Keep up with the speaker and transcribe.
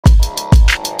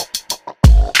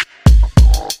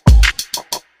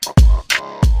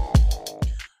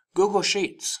Google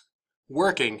Sheets,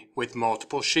 working with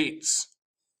multiple sheets.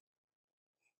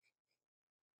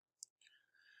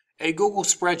 A Google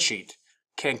spreadsheet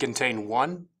can contain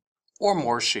one or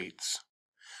more sheets.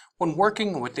 When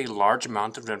working with a large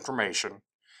amount of information,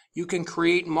 you can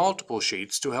create multiple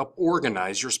sheets to help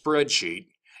organize your spreadsheet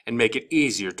and make it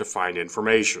easier to find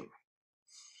information.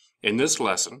 In this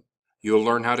lesson, you'll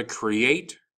learn how to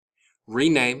create,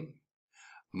 rename,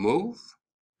 move,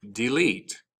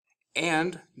 delete,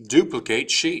 and duplicate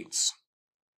sheets.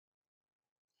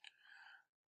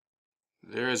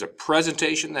 There is a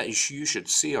presentation that you should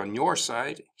see on your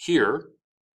side here.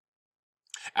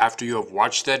 After you have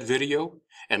watched that video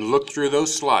and looked through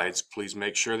those slides, please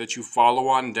make sure that you follow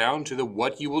on down to the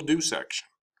What You Will Do section.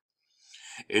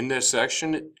 In this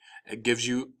section, it gives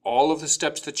you all of the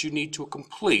steps that you need to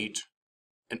complete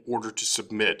in order to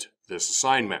submit this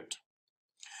assignment.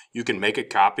 You can make a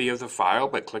copy of the file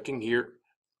by clicking here.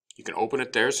 You can open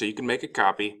it there so you can make a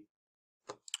copy,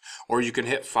 or you can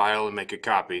hit File and make a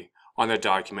copy on the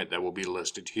document that will be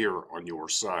listed here on your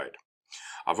side.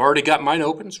 I've already got mine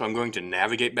open, so I'm going to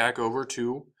navigate back over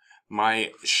to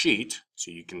my sheet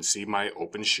so you can see my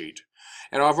open sheet.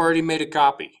 And I've already made a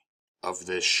copy of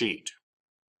this sheet.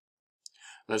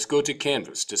 Let's go to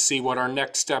Canvas to see what our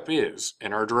next step is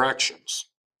and our directions.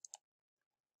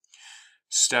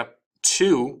 Step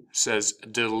 2 says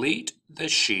delete the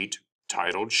sheet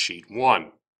titled Sheet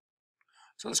 1.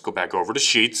 So let's go back over to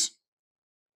Sheets.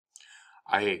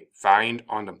 I find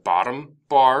on the bottom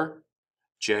bar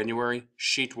January,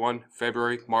 Sheet 1,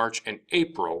 February, March, and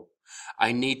April.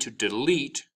 I need to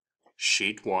delete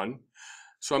Sheet 1.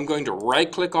 So I'm going to right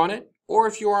click on it, or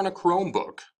if you're on a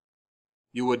Chromebook,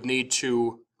 you would need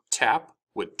to tap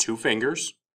with 2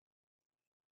 fingers,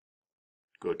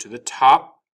 go to the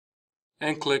top,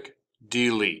 and click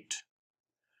delete.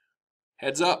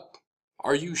 Heads up,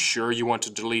 are you sure you want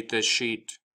to delete this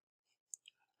sheet?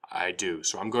 I do,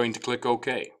 so I'm going to click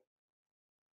OK.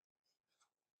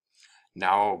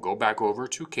 Now I'll go back over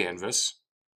to Canvas.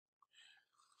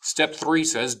 Step 3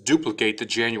 says duplicate the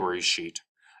January sheet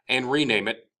and rename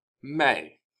it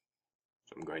May.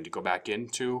 So I'm going to go back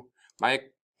into my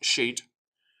sheet.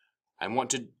 I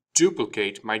want to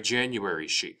duplicate my January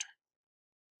sheet.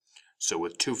 So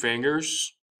with 2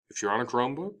 fingers, if you're on a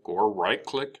Chromebook, or right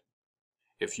click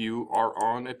if you are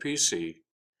on a PC,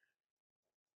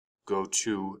 go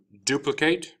to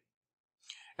duplicate,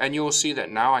 and you will see that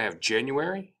now I have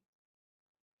January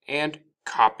and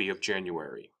copy of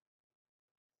January.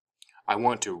 I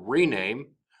want to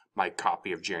rename my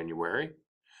copy of January,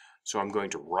 so I'm going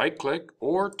to right click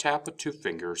or tap with 2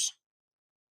 fingers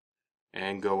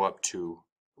and go up to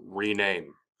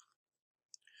rename.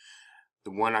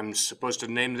 The one I'm supposed to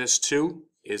name this to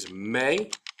is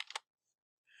May.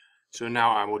 So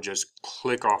now I will just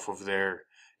click off of there,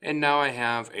 and now I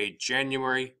have a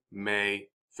January, May,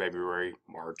 February,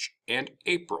 March, and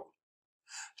April.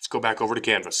 Let's go back over to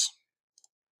Canvas.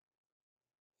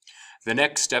 The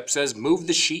next step says move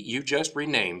the sheet you just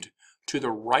renamed to the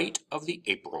right of the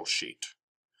April sheet.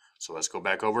 So let's go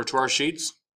back over to our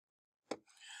sheets.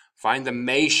 Find the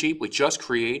May sheet we just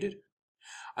created.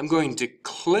 I'm going to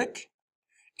click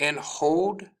and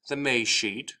hold the May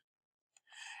sheet,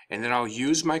 and then I'll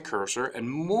use my cursor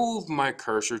and move my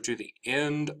cursor to the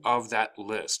end of that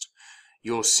list.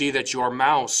 You'll see that your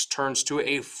mouse turns to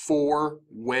a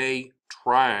 4-way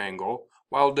triangle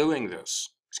while doing this.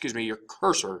 Excuse me, your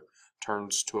cursor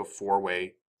turns to a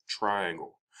 4-way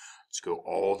triangle. Let's go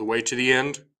all the way to the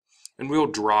end, and we'll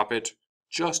drop it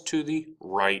just to the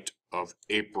right of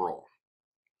April.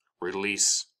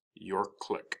 Release your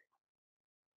click.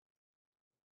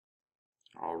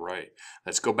 All right,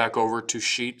 let's go back over to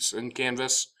Sheets and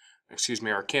Canvas,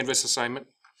 our Canvas assignment.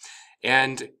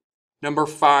 And number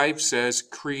 5 says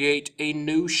create a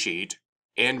new sheet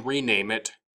and rename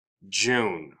it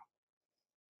June.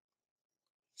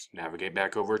 Let's navigate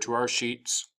back over to our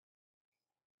sheets.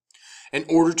 In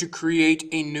order to create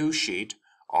a new sheet,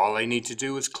 all I need to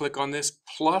do is click on this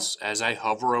plus. As I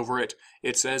hover over it,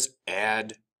 it says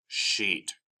add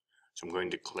sheet. So I'm going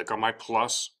to click on my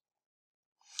plus,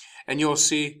 and you'll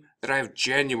see that I have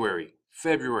January,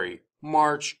 February,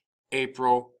 March,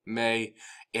 April, May,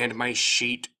 and my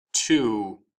sheet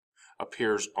 2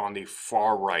 appears on the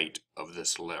far right of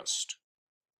this list.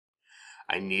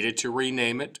 I needed to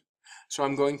rename it, so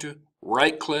I'm going to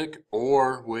right click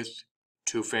or with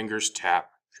 2 fingers tap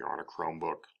if you're on a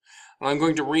Chromebook. And I'm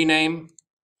going to rename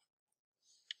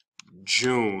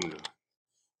June.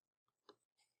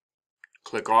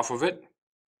 Click off of it.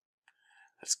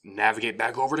 Let's navigate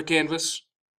back over to Canvas.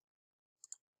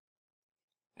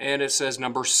 And it says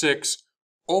number 6,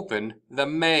 open the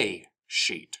May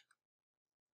sheet.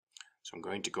 So I'm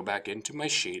going to go back into my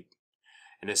sheet,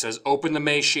 and it says open the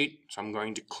May sheet, so I'm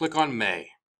going to click on May.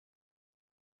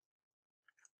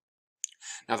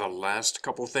 Now the last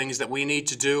couple things that we need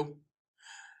to do,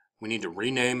 we need to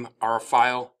rename our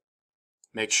file.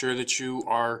 Make sure that you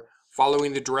are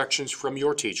following the directions from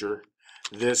your teacher.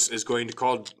 This is going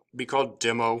to be called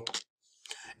demo,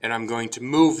 and I'm going to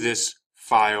move this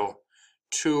file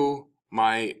to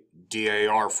my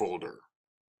DAR folder.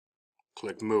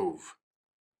 Click move.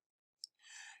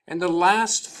 And the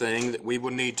last thing that we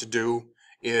will need to do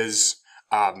is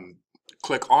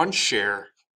click on share,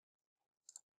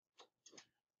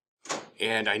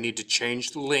 and I need to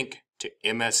change the link to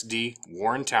MSD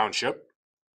Warren Township,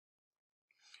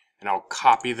 and I'll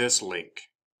copy this link.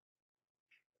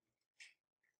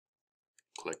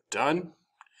 Click done,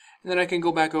 and then I can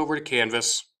go back over to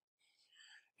Canvas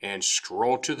and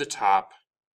scroll to the top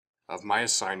of my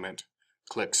assignment,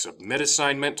 click submit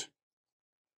assignment,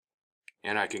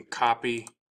 and I can copy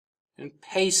and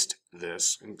paste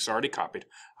this. It's already copied.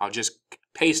 I'll just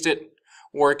paste it,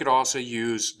 or I could also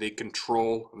use the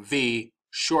Control-V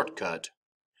shortcut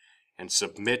and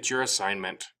submit your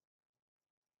assignment.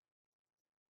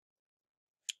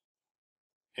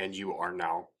 And you are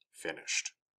now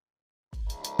finished.